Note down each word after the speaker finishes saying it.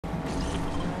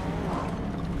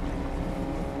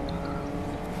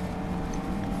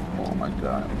my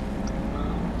god.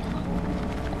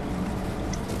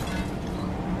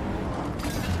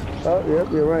 Oh,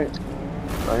 yep, you're right.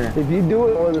 Oh, yeah. If you do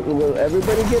it, will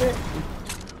everybody get it?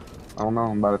 I don't know,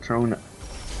 I'm about to turn it.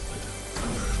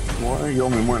 Boy, you owe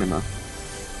me money, man.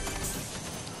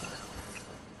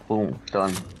 Boom,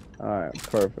 done. Alright,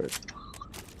 perfect.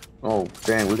 Oh,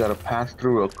 dang, we gotta pass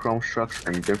through a chrome structure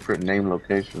in different name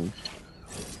locations.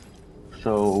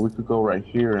 So we could go right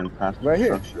here and pass through Right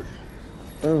here. structures.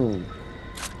 Boom.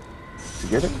 You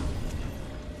get it?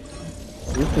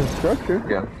 This is structure.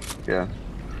 Yeah, yeah.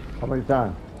 How many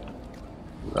times?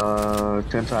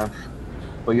 10 times.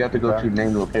 But you have to go to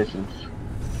named locations.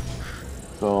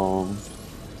 So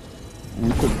we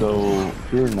could go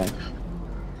here next.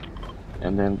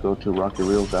 And then go to Rocky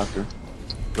Reels after.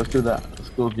 Let's do that. Let's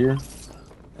go here.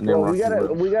 And then Well,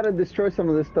 Rocky we gotta destroy some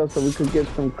of this stuff so we could get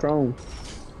some chrome.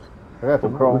 I got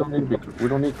some chrome. We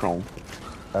don't need chrome.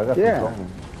 I got some chrome.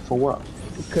 For what?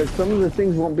 Because some of the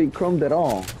things won't be chromed at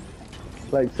all.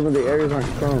 Like some of the areas aren't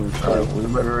chromed. So. Alright, we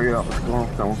better hurry up. Come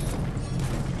on.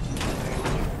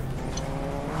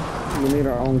 We need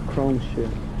our own chrome shit.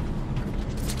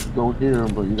 Go here,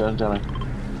 but you guys gotta.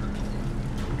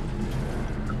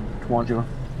 Come on, Chino.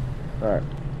 Alright.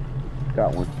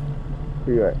 Got one.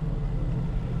 Where you at?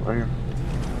 Right here.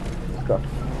 Let's go.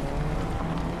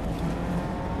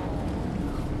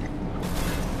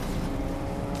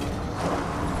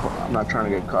 I'm not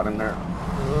trying to get caught in there.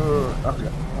 Okay.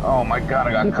 Oh my god,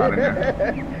 I got caught in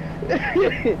there.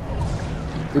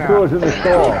 You threw us in the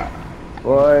storm.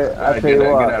 Boy, I tell you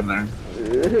what. Get out of there.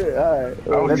 Alright. I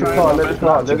was trying my best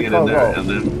not to get in there, and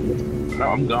then no,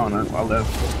 I'm gone. I left.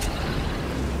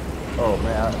 Oh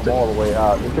man, I'm all the way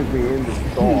out. It took me in the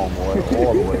storm, boy,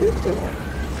 all the way in the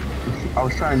storm. I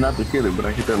was trying not to hit it, but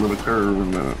I hit that little curve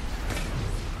and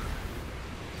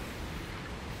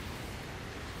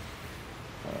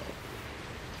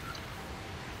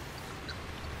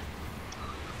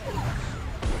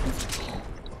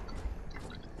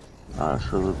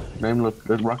so the name of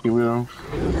the Rocky Wheels.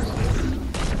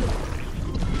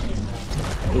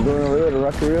 We're going over there to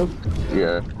Rocky Reels?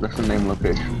 Yeah, that's the name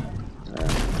location.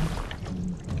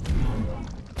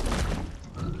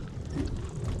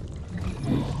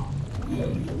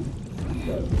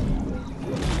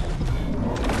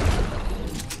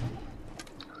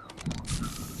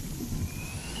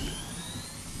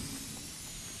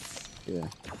 Yeah.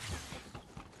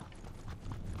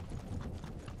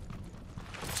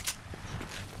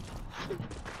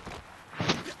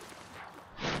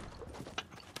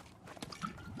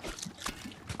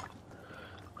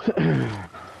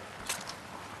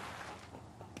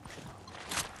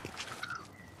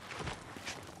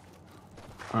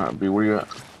 Alright, B, where you at?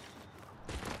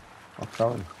 I'm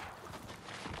coming.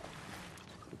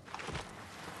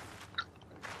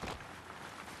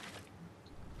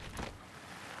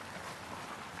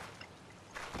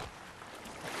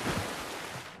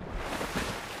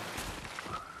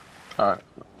 Alright,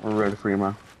 we're ready for you,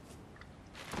 man.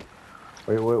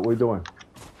 Wait, what are we doing?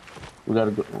 We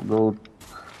gotta go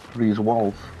through these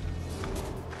walls.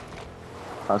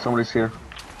 Somebody's here.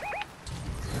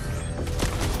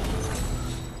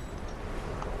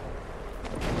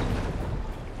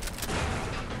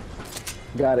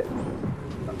 Got it.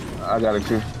 I got it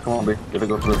too. Come on, B. Gotta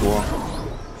go through this wall.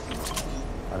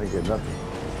 I didn't get nothing.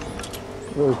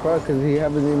 Well, it's probably because he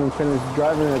hasn't even finished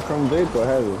driving a chrome vehicle,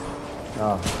 has he?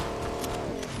 No.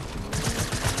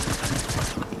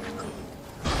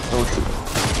 Oh, shoot.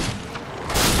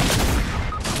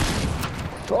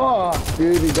 Oh,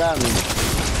 dude, he got me.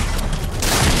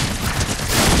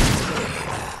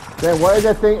 Then why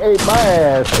that thing ate my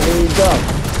ass and he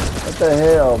dumped? What the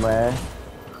hell, man?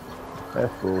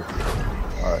 That's bullshit.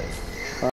 Alright.